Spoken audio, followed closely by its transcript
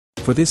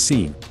For this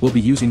scene, we'll be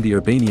using the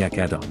Urbaniac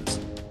add-ons.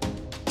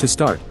 To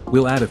start,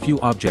 we'll add a few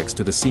objects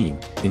to the scene,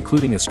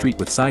 including a street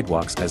with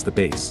sidewalks as the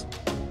base.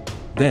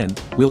 Then,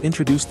 we'll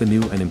introduce the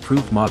new and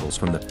improved models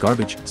from the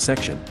garbage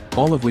section,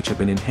 all of which have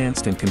been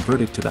enhanced and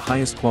converted to the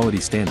highest quality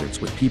standards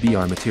with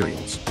PBR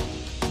materials.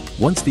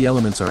 Once the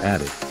elements are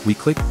added, we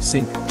click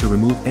Sync to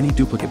remove any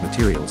duplicate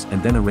materials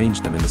and then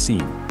arrange them in the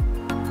scene.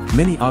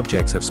 Many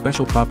objects have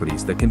special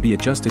properties that can be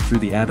adjusted through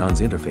the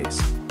add-ons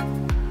interface.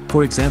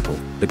 For example,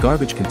 the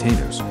garbage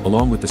containers,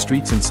 along with the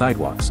streets and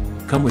sidewalks,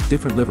 come with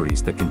different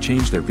liveries that can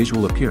change their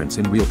visual appearance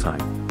in real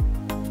time.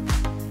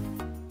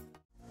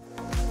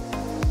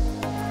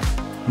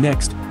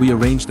 Next, we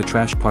arrange the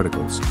trash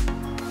particles.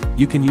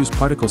 You can use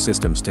particle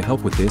systems to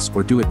help with this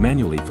or do it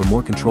manually for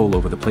more control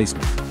over the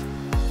placement.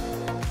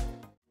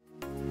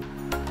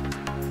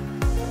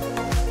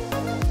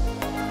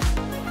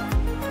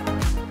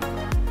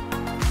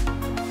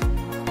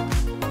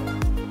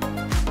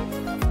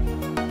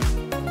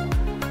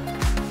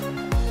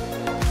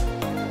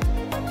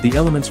 The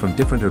elements from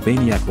different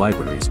Urbaniac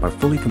libraries are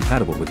fully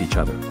compatible with each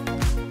other.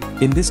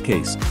 In this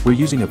case, we're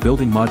using a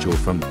building module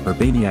from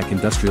Urbaniac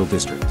Industrial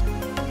District.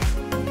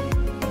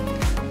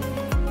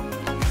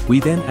 We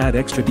then add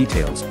extra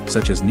details,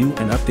 such as new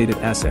and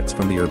updated assets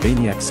from the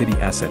Urbaniac City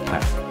Asset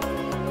Pack.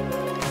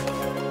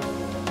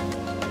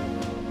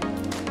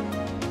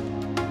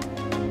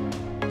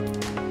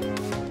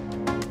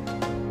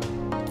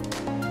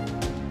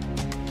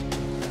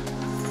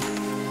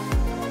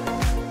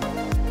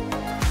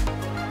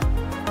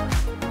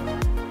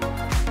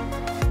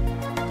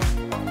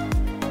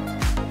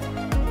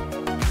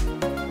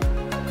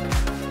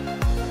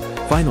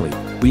 Finally,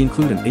 we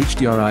include an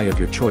HDRI of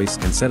your choice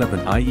and set up an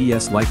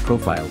IES light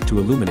profile to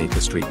illuminate the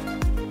street.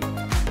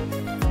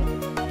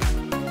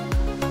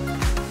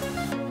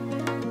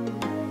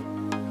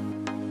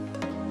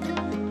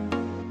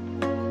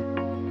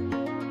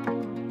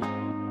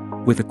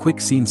 With a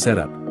quick scene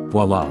setup,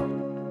 voila!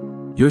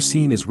 Your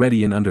scene is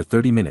ready in under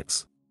 30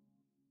 minutes.